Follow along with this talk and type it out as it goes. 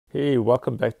Hey,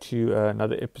 welcome back to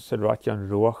another episode right here on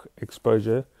Ruach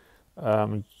Exposure.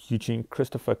 Eugene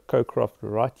Christopher Cocroft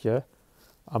right here.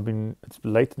 It's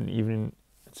late in the evening,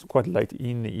 it's quite late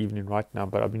in the evening right now,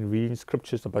 but I've been reading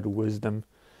scriptures about wisdom,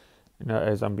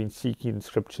 as I've been seeking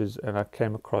scriptures, and I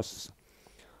came across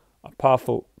a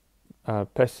powerful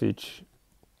passage.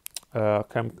 I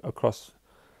came across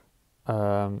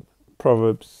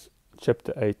Proverbs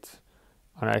chapter 8,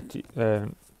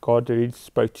 and God really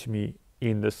spoke to me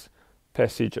in this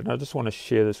passage, and I just want to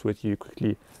share this with you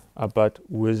quickly about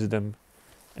wisdom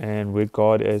and where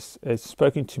God has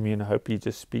spoken to me, and I hope He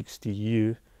just speaks to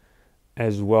you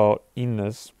as well in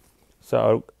this.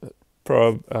 So,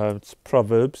 it's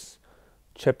Proverbs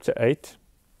chapter 8,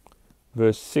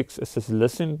 verse 6. It says,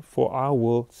 "Listen, for I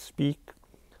will speak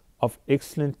of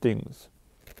excellent things,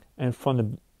 and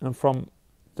from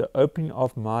the opening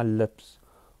of my lips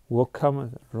will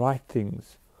come right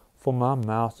things, for my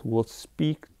mouth will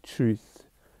speak truth.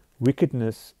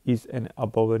 Wickedness is an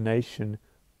abomination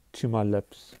to my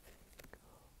lips.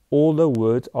 All the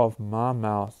words of my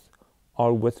mouth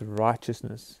are with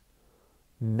righteousness,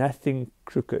 nothing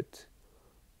crooked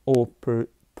or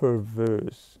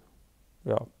perverse.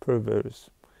 Perverse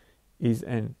is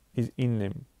in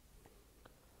them.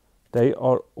 They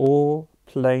are all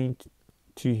plain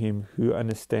to him who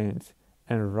understands,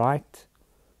 and right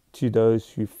to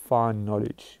those who find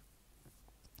knowledge."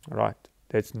 Right,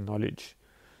 that's knowledge.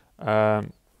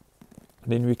 Then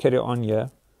we carry on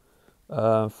here.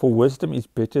 "For wisdom is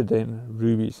better than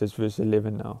rubies," says verse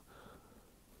 11 now,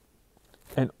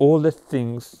 "and all the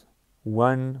things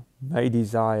one may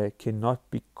desire cannot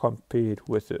be compared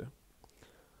with her."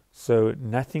 So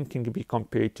nothing can be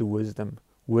compared to wisdom.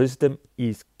 Wisdom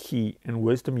is key, and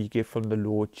wisdom you get from the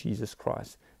Lord Jesus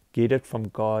Christ. Get it from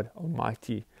God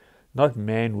Almighty. Not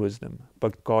man wisdom,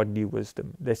 but godly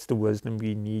wisdom. That's the wisdom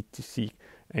we need to seek.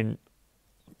 And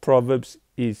Proverbs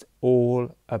is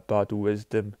all about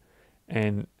wisdom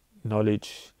and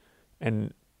knowledge.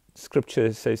 And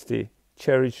scripture says to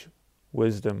cherish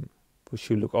wisdom, for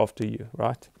she'll look after you,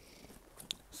 right?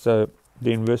 So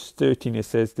then verse 13 it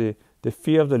says, the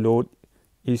fear of the Lord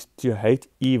is to hate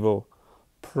evil,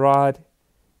 pride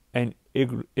and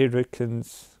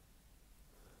arrogance,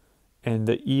 and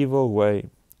the evil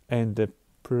way, and the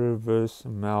perverse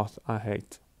mouth I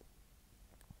hate.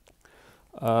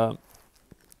 So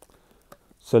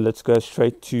let's go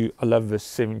straight to, I love verse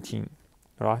 17,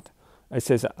 right? It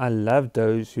says, "I love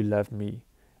those who love me,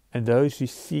 and those who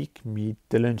seek me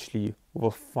diligently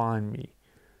will find me."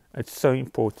 It's so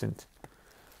important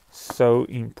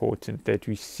that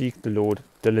we seek the Lord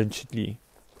diligently.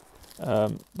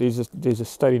 There's a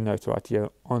study note right here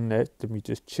on that. Let me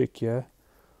just check here.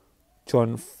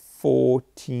 John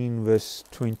 14 verse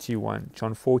 21.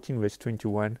 John 14 verse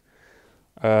 21.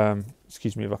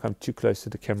 Excuse me if I come too close to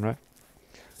the camera.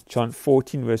 John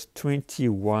 14 verse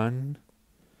 21.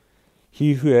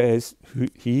 He who has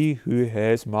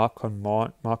my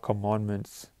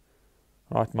commandments,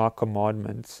 right? My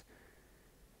commandments,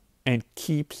 and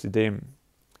keeps them,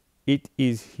 it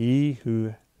is he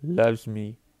who loves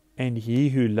me, and he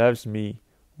who loves me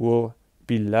will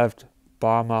be loved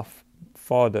by my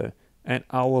Father, and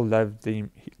I will love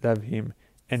him,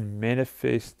 and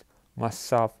manifest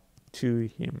myself to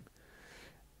him.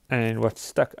 And what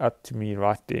stuck out to me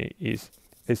right there is,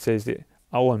 it says that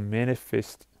I will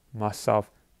manifest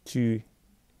myself to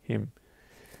him,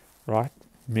 right?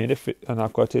 Manifest, and I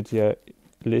got it here.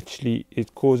 Literally,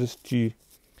 it causes to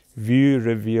view,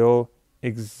 reveal,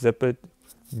 exhibit,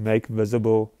 make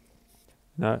visible.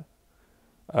 No,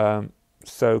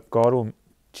 so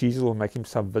Jesus will make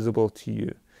himself visible to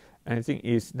you. And the thing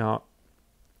is, now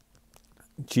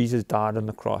Jesus died on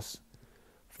the cross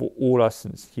for all our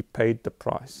sins. He paid the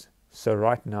price. So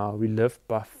right now we live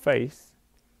by faith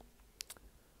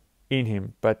in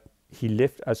him, but he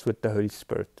left us with the Holy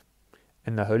Spirit,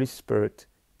 and the Holy Spirit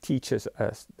teaches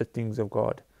us the things of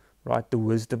God, right? The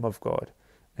wisdom of God.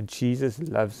 And Jesus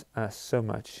loves us so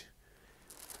much.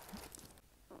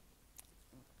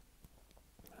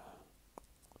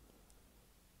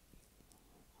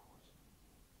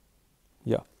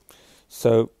 Yeah.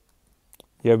 So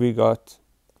here we got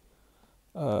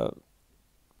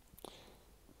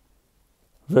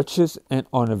riches and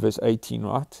honor, verse 18,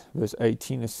 right? Verse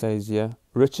 18 it says here,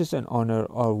 "Riches and honor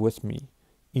are with me,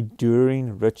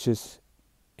 enduring riches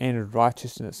and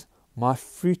righteousness. My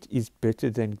fruit is better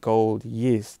than gold,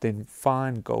 yes, than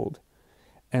fine gold,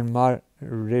 and my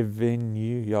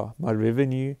revenue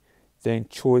than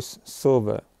choice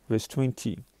silver." Verse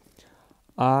 20,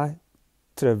 "I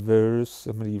traverse,"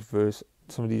 some of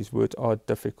these words are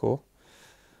difficult.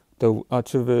 I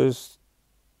traverse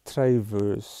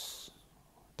traverse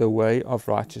the way of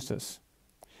righteousness,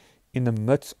 in the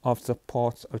midst of the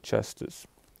paths of justice.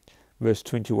 Verse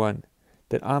 21,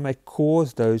 that I may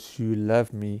cause those who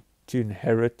love me to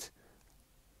inherit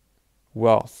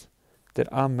wealth,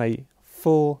 that I may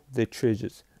fill their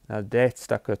treasures. Now that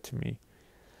stuck out to me,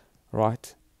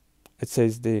 right? It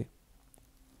says there,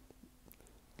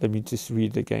 let me just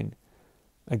read it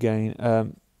again,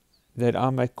 that I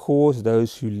may cause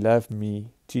those who love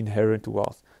me to inherit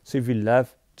wealth. So if you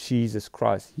love Jesus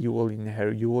Christ, you will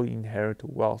inherit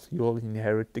wealth, you will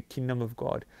inherit the kingdom of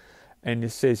God. And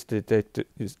it says that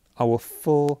I will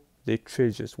fill their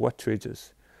treasures. What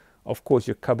treasures? Of course,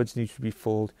 your cupboards need to be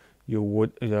filled. Your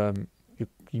wood,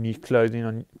 you need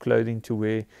clothing to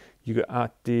wear. You go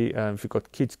out there. If you've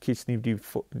got kids need to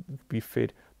be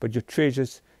fed. But your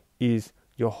treasures is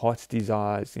your heart's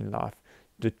desires in life.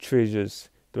 The treasures,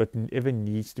 whatever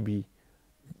needs to be,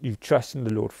 you trust in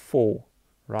the Lord for,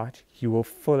 right? He will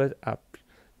fill it up.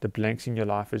 The blanks in your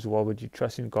life as well, but you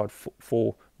trust in God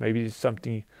for maybe it's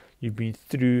something you've been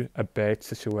through, a bad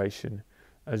situation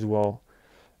as well.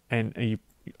 And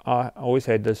I always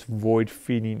had this void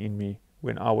feeling in me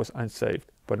when I was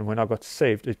unsaved. But when I got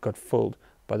saved, it got filled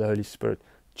by the Holy Spirit.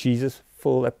 Jesus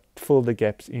filled the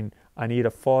gaps in. I need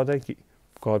a father.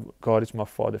 God is my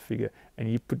father figure. And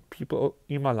He put people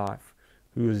in my life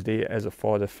who was there as a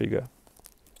father figure.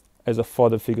 As a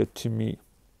father figure to me.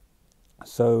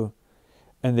 So,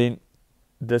 and then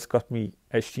this got me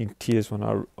actually in tears when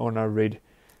I read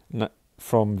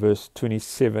from verse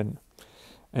 27.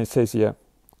 And it says here,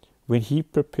 when He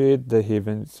prepared the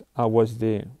heavens, I was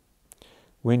there.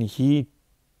 When He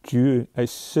drew a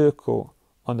circle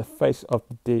on the face of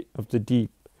the deep,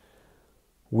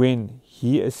 when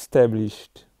He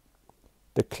established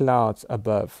the clouds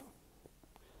above,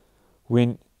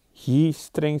 when He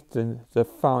strengthened the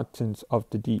fountains of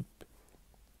the deep,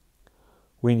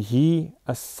 when He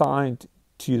assigned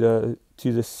to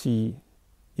the sea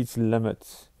its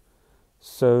limits,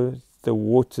 so the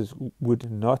waters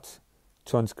would not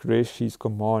transgress His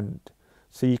command.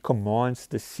 So He commands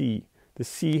the sea. The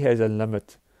sea has a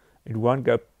limit. It won't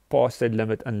go past that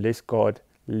limit unless God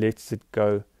lets it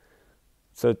go.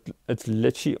 So it's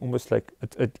literally almost like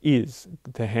it is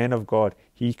the hand of God.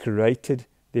 He created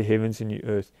the heavens and the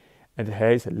earth, and it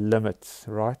has limits,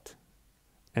 right?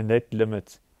 And that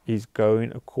limit is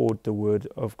going according to the word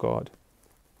of God.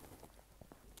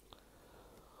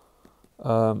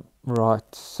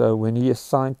 Right, so when He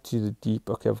assigned to the deep,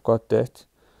 okay, I've got that.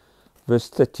 Verse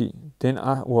 30, then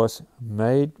I was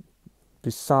made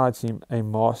besides Him a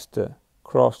master,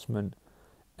 craftsman,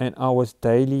 and I was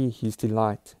daily His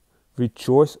delight.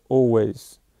 Rejoice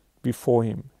always before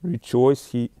Him.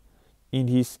 Rejoice in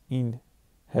His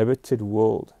inhabited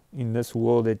world, in this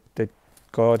world that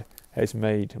God has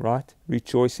made, right?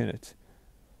 Rejoice in it.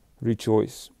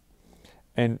 Rejoice.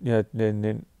 And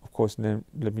then of course, then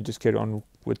let me just carry on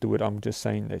with the word. I'm just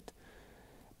saying that.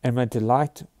 And my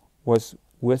delight was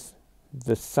with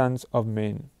the sons of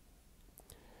men.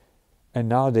 And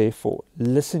now therefore,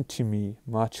 listen to me,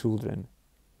 my children,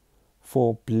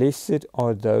 for blessed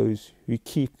are those who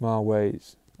keep my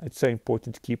ways. It's so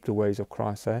important to keep the ways of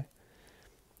Christ, eh?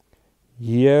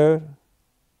 Hear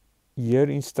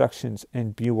instructions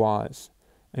and be wise,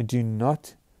 and do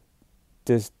not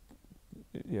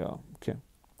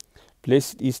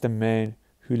Blessed is the man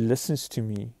who listens to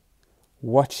me,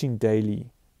 watching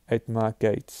daily at my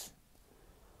gates.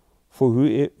 For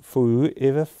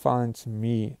whoever finds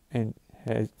me and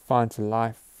finds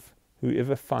life,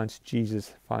 whoever finds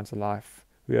Jesus finds life,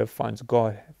 whoever finds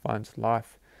God finds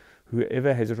life,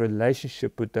 whoever has a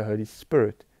relationship with the Holy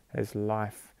Spirit has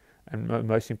life, and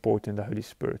most important, the Holy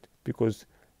Spirit, because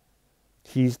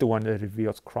He's the one that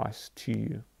reveals Christ to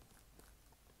you.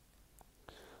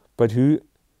 But who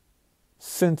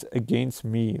sins against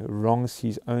me wrongs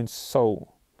his own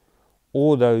soul.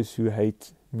 All those who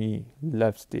hate me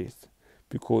loves death.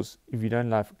 Because if you don't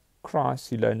love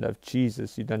Christ, you don't love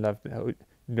Jesus, you don't love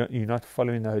you're not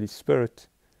following the Holy Spirit.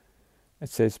 It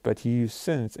says, but he who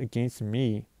sins against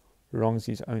me wrongs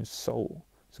his own soul.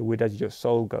 So where does your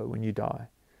soul go when you die?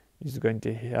 Is it going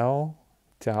to hell,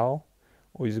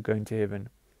 or is it going to heaven?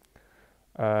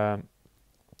 So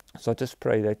I just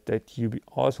pray that you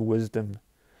ask wisdom,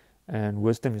 and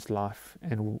wisdom is life,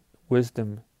 and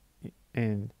wisdom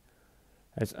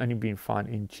has only been found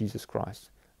in Jesus Christ.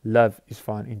 Love is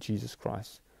found in Jesus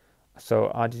Christ.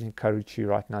 So I just encourage you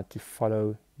right now to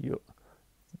follow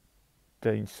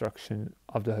the instruction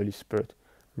of the Holy Spirit.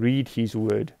 Read His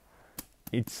Word.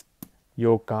 It's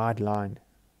your guideline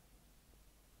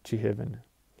to heaven.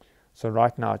 So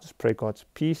right now, just pray God's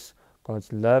peace,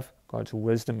 God's love, God's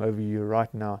wisdom over you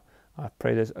right now. I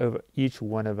pray this over each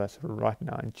one of us right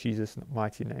now in Jesus'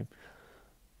 mighty name.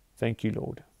 Thank you,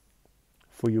 Lord,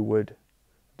 for your word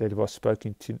that was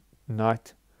spoken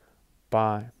tonight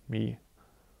by me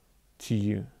to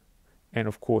you. And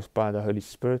of course by the Holy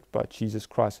Spirit, by Jesus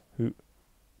Christ, who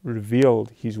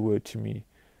revealed his word to me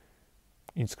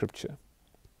in Scripture.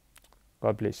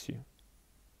 God bless you.